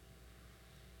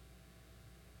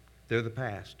 They're the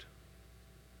past.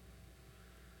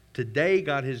 Today,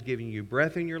 God has given you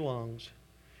breath in your lungs.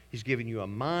 He's given you a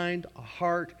mind, a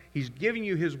heart. He's given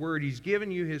you His Word. He's given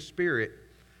you His Spirit.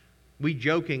 We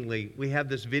have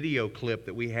this video clip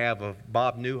that we have of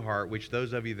Bob Newhart, which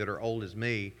those of you that are old as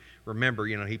me remember,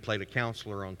 he played a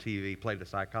counselor on TV, he played a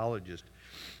psychologist.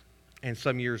 And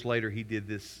some years later, he did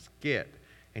this skit.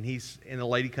 And the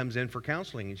lady comes in for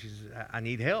counseling, and she says, I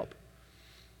need help.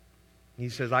 He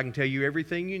says, I can tell you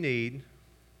everything you need.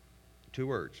 2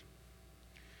 words.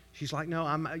 She's like, no,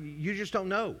 you just don't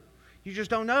know. You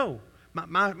just don't know.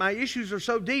 My issues are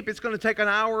so deep, it's going to take an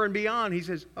hour and beyond. He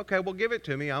says, okay, well, give it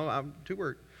to me. 2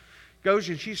 words. Goes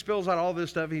and she spills out all this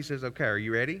stuff. He says, okay, are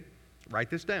you ready? Write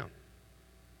this down.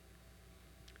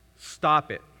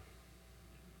 Stop it.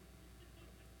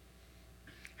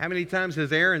 How many times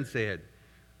has Aaron said?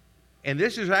 And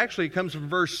this is actually comes from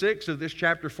verse 6 of this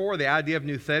chapter 4, the idea of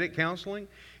nouthetic counseling.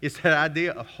 It's that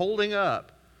idea of holding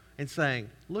up and saying,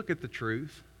 look at the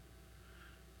truth.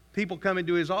 People come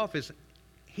into his office.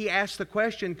 He asks the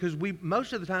question because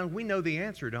most of the time we know the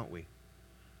answer, don't we?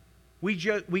 We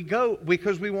go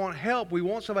because we want help. We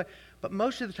want somebody. But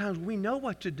most of the times we know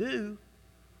what to do.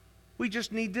 We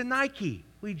just need to Nike.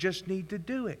 We just need to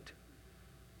do it.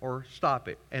 Or stop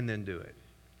it and then do it.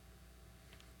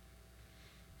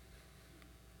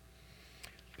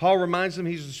 Paul reminds them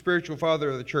he's the spiritual father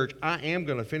of the church. I am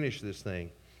going to finish this thing.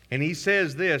 And he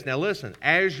says this. Now listen,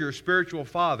 as your spiritual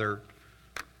father,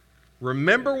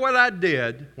 remember what I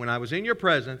did when I was in your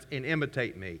presence and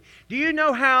imitate me. Do you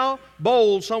know how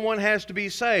bold someone has to be,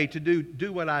 to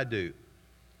do what I do?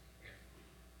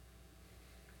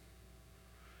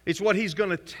 It's what he's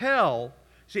going to tell.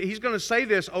 See, he's going to say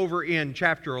this over in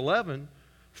chapter 11.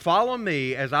 Follow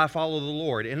me as I follow the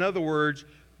Lord. In other words,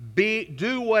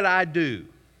 do what I do.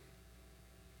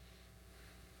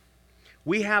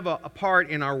 We have a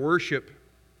part in our worship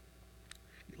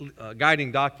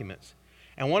guiding documents.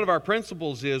 And one of our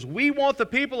principles is we want the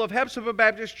people of Hephzibah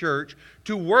Baptist Church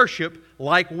to worship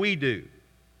like we do.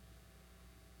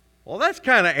 Well, that's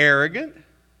kind of arrogant.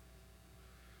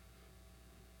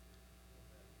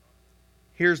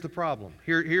 Here's the problem.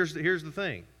 Here's the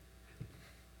thing.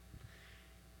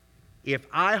 If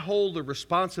I hold the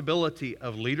responsibility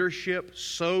of leadership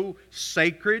so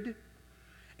sacred,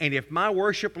 and if my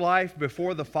worship life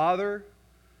before the Father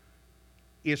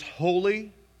is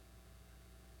holy,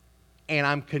 and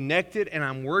I'm connected and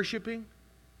I'm worshiping,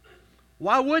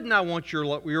 why wouldn't I want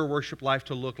your worship life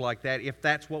to look like that if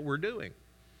that's what we're doing?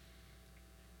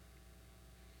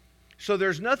 So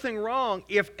there's nothing wrong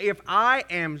if I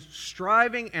am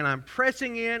striving and I'm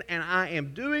pressing in and I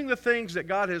am doing the things that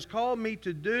God has called me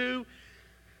to do,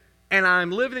 and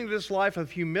I'm living this life of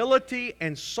humility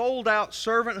and sold-out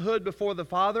servanthood before the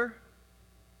Father.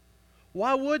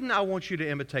 Why wouldn't I want you to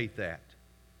imitate that?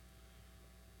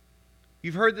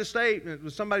 You've heard the statement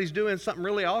when somebody's doing something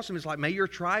really awesome. It's like, may your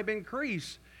tribe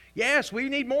increase. Yes, we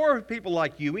need more people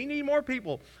like you. We need more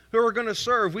people who are going to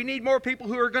serve. We need more people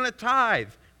who are going to tithe,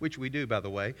 which we do, by the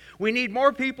way. We need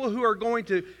more people who are going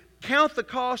to count the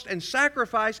cost and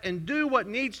sacrifice and do what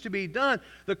needs to be done.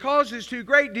 The cause is too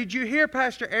great. Did you hear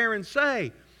Pastor Aaron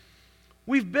say,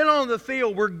 we've been on the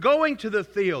field. We're going to the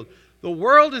field. The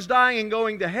world is dying and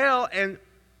going to hell, and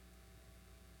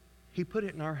He put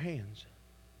it in our hands.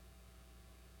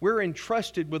 We're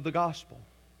entrusted with the gospel.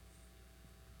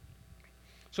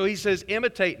 So He says,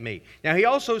 imitate me. Now He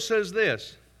also says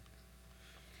this.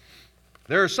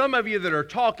 There are some of you that are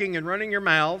talking and running your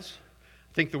mouths.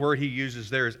 I think the word He uses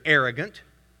there is arrogant.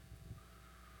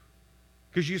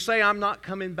 Because you say, I'm not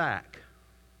coming back.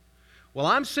 Well,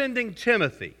 I'm sending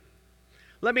Timothy.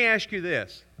 Let me ask you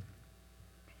this.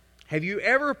 Have you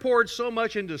ever poured so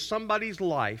much into somebody's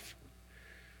life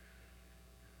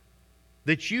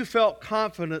that you felt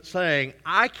confident saying,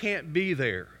 I can't be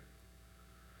there,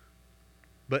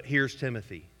 but here's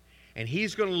Timothy? And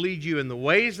he's going to lead you in the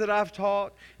ways that I've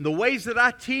taught, in the ways that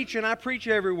I teach and I preach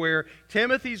everywhere.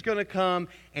 Timothy's going to come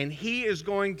and he is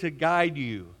going to guide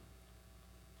you.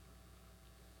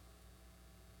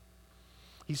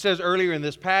 He says earlier in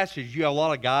this passage, you have a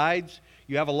lot of guides,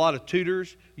 you have a lot of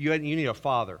tutors, you need a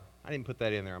father. I didn't put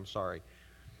that in there, I'm sorry.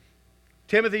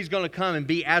 Timothy's going to come and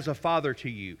be as a father to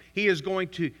you. He is going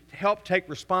to help take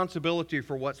responsibility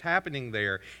for what's happening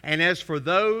there. And as for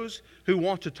those who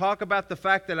want to talk about the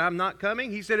fact that I'm not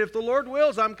coming, he said, if the Lord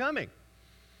wills, I'm coming.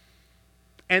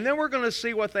 And then we're going to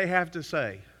see what they have to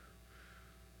say.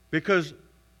 Because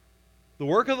the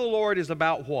work of the Lord is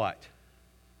about what?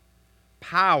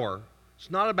 Power.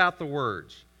 It's not about the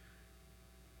words.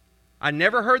 I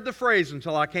never heard the phrase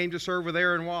until I came to serve with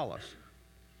Aaron Wallace.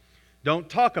 Don't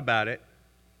talk about it.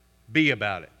 Be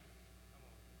about it.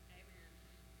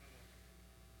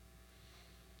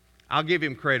 I'll give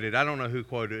him credit. I don't know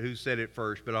who said it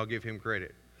first, but I'll give him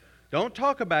credit. Don't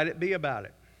talk about it, be about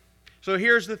it. So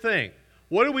here's the thing.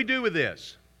 What do we do with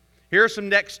this? Here are some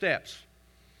next steps.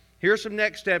 Here are some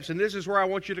next steps, and this is where I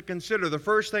want you to consider. The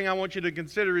first thing I want you to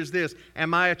consider is this.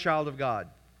 Am I a child of God?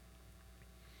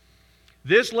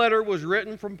 This letter was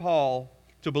written from Paul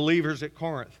to believers at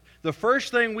Corinth. the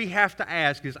first thing we have to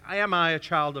ask is, am I a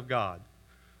child of God?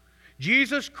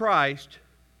 Jesus Christ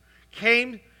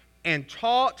came and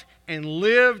taught and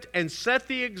lived and set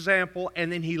the example,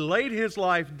 and then He laid His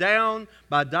life down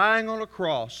by dying on a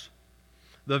cross,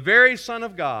 the very Son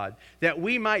of God, that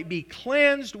we might be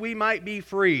cleansed, we might be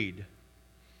freed.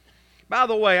 By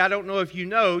the way, I don't know if you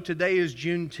know, today is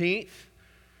Juneteenth.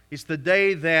 It's the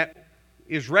day that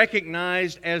is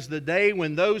recognized as the day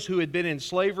when those who had been in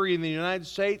slavery in the United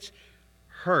States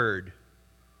heard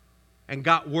and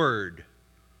got word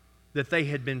that they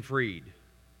had been freed.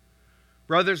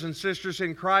 Brothers and sisters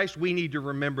in Christ, we need to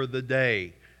remember the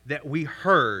day that we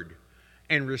heard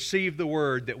and received the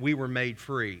word that we were made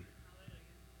free.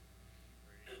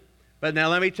 But now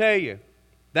let me tell you,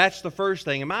 that's the first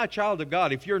thing. Am I a child of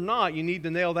God? If you're not, you need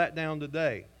to nail that down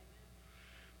today.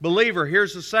 Believer,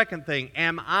 here's the second thing.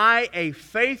 Am I a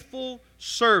faithful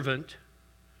servant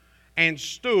and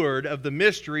steward of the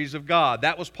mysteries of God?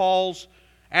 That was Paul's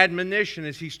admonition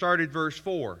as he started verse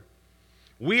 4.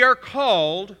 We are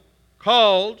called,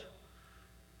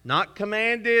 not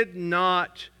commanded,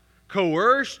 not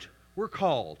coerced. We're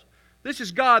called. This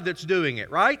is God that's doing it,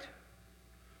 right?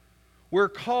 We're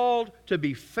called to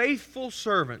be faithful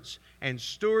servants and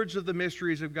stewards of the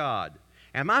mysteries of God.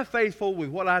 Am I faithful with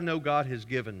what I know God has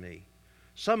given me?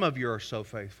 Some of you are so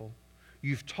faithful.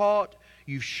 You've taught,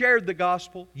 you've shared the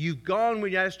gospel, you've gone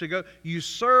when you asked to go, you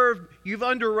served, you've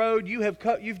underrode,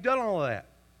 you've done all of that.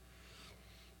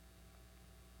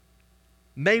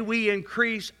 May we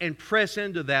increase and press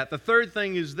into that. The third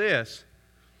thing is this.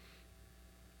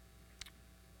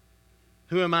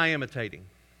 Who am I imitating?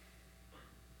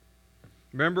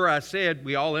 Remember I said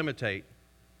we all imitate.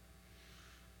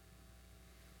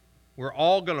 We're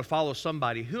all going to follow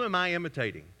somebody. Who am I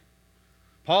imitating?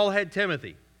 Paul had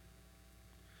Timothy.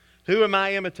 Who am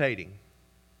I imitating?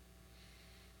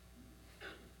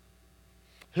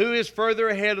 Who is further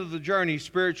ahead of the journey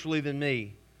spiritually than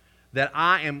me that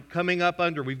I am coming up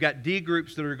under? We've got D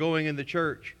groups that are going in the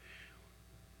church.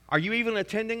 Are you even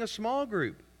attending a small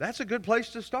group? That's a good place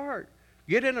to start.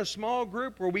 Get in a small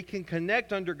group where we can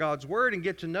connect under God's Word and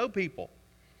get to know people.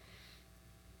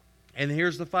 And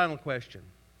here's the final question.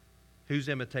 Who's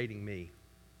imitating me?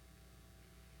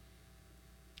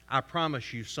 I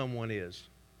promise you someone is.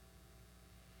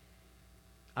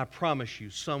 I promise you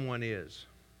someone is.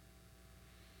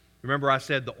 Remember I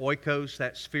said the oikos,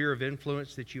 that sphere of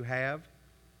influence that you have?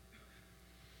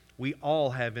 We all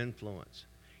have influence.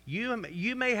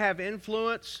 You may have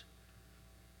influence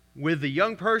with the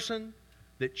young person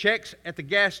that checks at the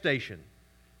gas station,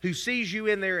 who sees you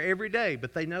in there every day,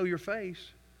 but they know your face.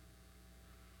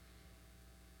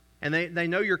 And they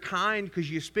know you're kind because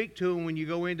you speak to them when you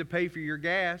go in to pay for your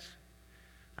gas.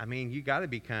 I mean, you got to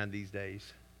be kind these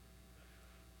days.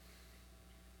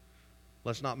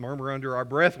 Let's not murmur under our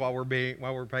breath while we're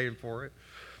paying for it.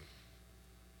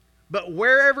 But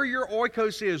wherever your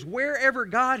oikos is, wherever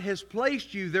God has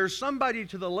placed you, there's somebody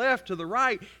to the left, to the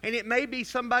right, and it may be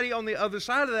somebody on the other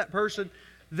side of that person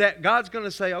that God's going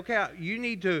to say, okay, you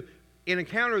need to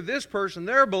encounter this person.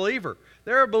 They're a believer.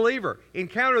 They're a believer.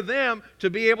 Encounter them to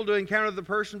be able to encounter the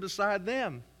person beside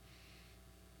them.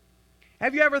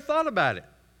 Have you ever thought about it?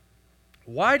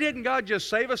 Why didn't God just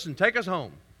save us and take us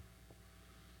home?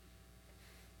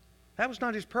 That was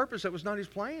not His purpose. That was not His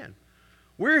plan.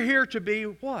 We're here to be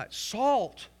what?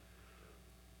 Salt.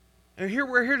 And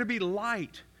we're here to be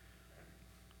light.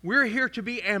 We're here to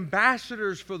be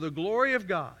ambassadors for the glory of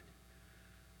God.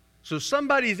 So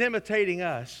somebody's imitating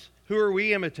us. Who are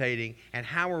we imitating, and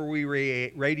how are we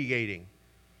radiating?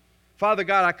 Father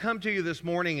God, I come to you this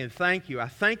morning and thank you. I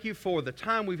thank you for the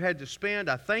time we've had to spend.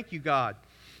 I thank you, God,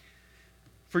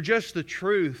 for just the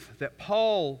truth that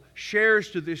Paul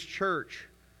shares to this church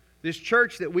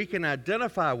that we can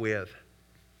identify with.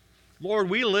 Lord,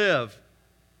 we live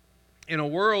in a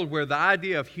world where the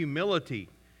idea of humility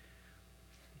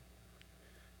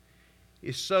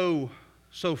is so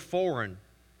foreign.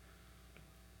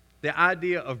 The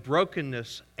idea of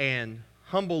brokenness and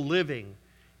humble living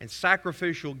and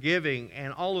sacrificial giving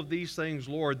and all of these things,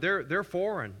 Lord, they're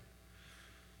foreign.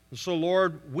 And so,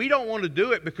 Lord, we don't want to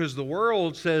do it because the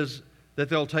world says that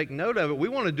they'll take note of it. We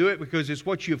want to do it because it's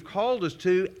what you've called us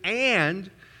to, and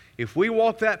if we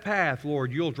walk that path,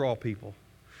 Lord, you'll draw people.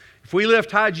 If we lift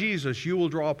high Jesus, you will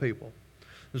draw people.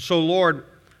 And so, Lord,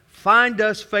 find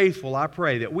us faithful, I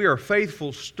pray, that we are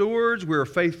faithful stewards, we are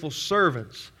faithful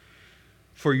servants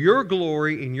for your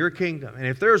glory in your kingdom. And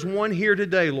if there's one here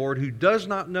today, Lord, who does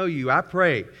not know you, I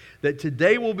pray that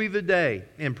today will be the day,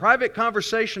 in private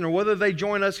conversation or whether they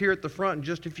join us here at the front in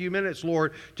just a few minutes,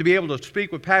 Lord, to be able to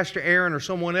speak with Pastor Aaron or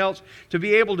someone else, to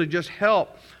be able to just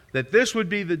help that this would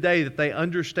be the day that they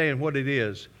understand what it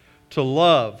is to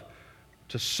love,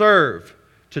 to serve,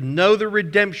 to know the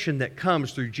redemption that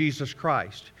comes through Jesus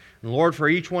Christ. And Lord, for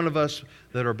each one of us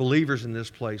that are believers in this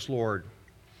place, Lord,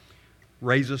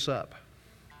 raise us up.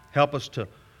 Help us to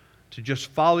just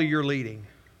follow your leading.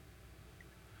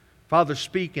 Father,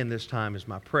 speak in this time is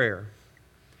my prayer.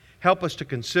 Help us to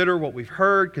consider what we've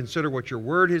heard, consider what your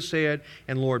word has said,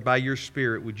 and Lord, by your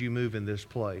Spirit, would you move in this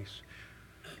place?